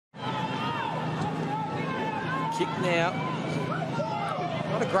Kick now.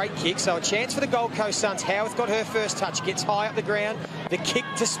 Not a great kick, so a chance for the Gold Coast Suns. Howarth got her first touch, gets high up the ground. The kick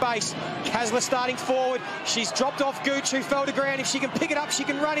to space. Kasler starting forward. She's dropped off Gooch, who fell to ground. If she can pick it up, she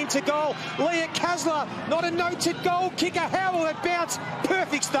can run into goal. Leah Kasler, not a noted goal kicker. How will it bounce?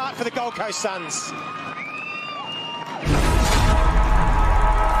 Perfect start for the Gold Coast Suns.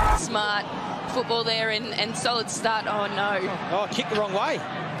 Smart football there and solid start. Oh, no. Oh, kicked the wrong way.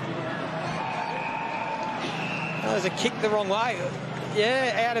 That was a kick the wrong way.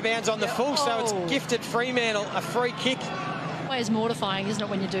 Yeah, out of bounds on the full, so it's gifted Fremantle a free kick. It's mortifying, isn't it,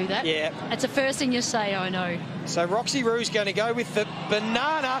 when you do that? Yeah. It's the first thing you say, I know. So Roxy Rue's going to go with the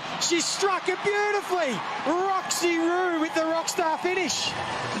banana. She struck it beautifully. Roxy Rue with the rockstar finish.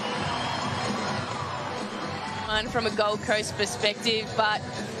 From a Gold Coast perspective, but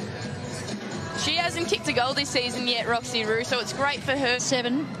she hasn't kicked a goal this season yet, Roxy Rue, so it's great for her.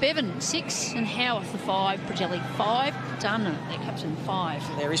 7, Bevan 6, and Howarth the 5, Prajelli 5, Dunn, their captain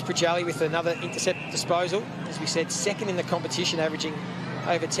 5. There is Prajelli with another intercept disposal. As we said, second in the competition, averaging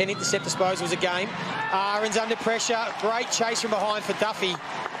over 10 intercept disposals a game. Aaron's under pressure. Great chase from behind for Duffy.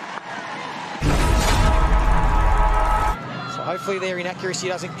 So hopefully their inaccuracy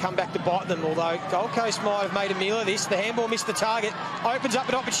doesn't come back to bite them, although Gold Coast might have made a meal of this. The handball missed the target. Opens up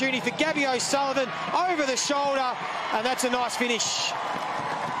an opportunity for Gabby O'Sullivan over the shoulder, and that's a nice finish.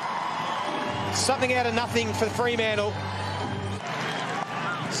 Something out of nothing for Fremantle.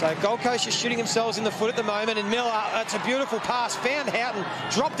 So Gold Coast is shooting themselves in the foot at the moment, and Miller, that's a beautiful pass, found Houghton,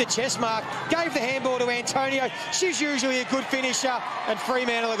 dropped the chest mark, gave the handball to Antonio. She's usually a good finisher, and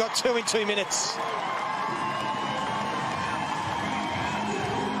Fremantle have got 2 in 2 minutes.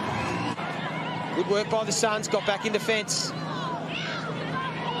 Good work by the Suns, got back in defence.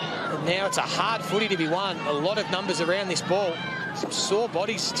 And now it's a hard footy to be won. A lot of numbers around this ball. Some sore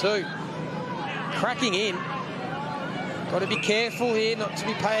bodies too. Cracking in. Got to be careful here not to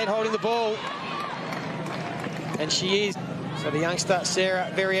be paid holding the ball. And she is. So the youngster,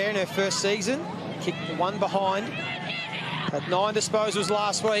 Sarah Verrier, in her first season, kicked the one behind. Had 9 disposals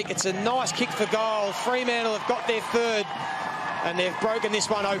last week. It's a nice kick for goal. Fremantle have got their third, and they've broken this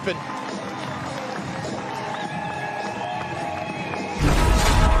one open.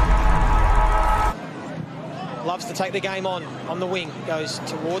 Loves to take the game on the wing. Goes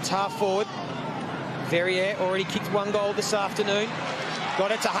towards half forward. Verrier already kicked 1 goal this afternoon.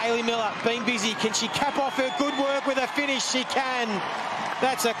 Got it to Hayley Miller. Been busy. Can she cap off her good work with a finish? She can.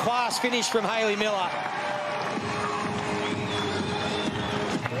 That's a class finish from Hayley Miller.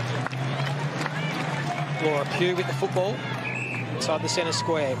 Laura Pugh with the football inside the centre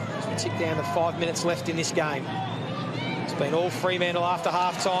square. As we tick down to 5 minutes left in this game. It's been all Fremantle after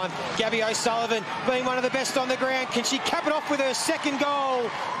half-time. Gabby O'Sullivan being one of the best on the ground. Can she cap it off with her second goal?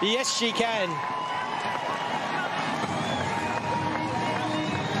 Yes, she can.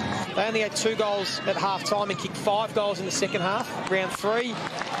 They only had 2 goals at half-time and kicked 5 goals in the second half. Round 3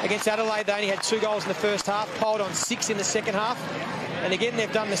 against Adelaide, they only had 2 goals in the first half, piled on 6 in the second half. And again,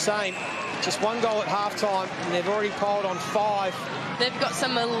 they've done the same. Just 1 goal at half-time, and they've already piled on 5. They've got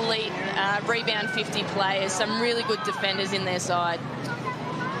some elite rebound 50 players, some really good defenders in their side.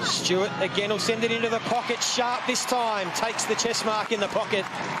 Stewart again will send it into the pocket. Sharp this time, takes the chest mark in the pocket.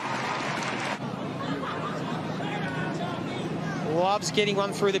 Loves getting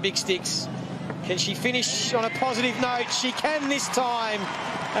one through the big sticks. Can she finish on a positive note? She can this time.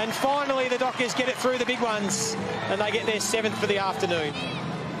 And finally, the Dockers get it through the big ones, and they get their 7th for the afternoon.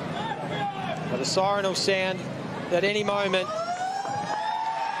 But the siren will sound at any moment.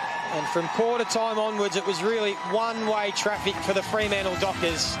 And from quarter time onwards, it was really one-way traffic for the Fremantle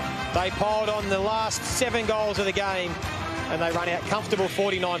Dockers. They piled on the last 7 goals of the game, and they run out comfortable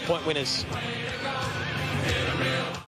 49-point winners.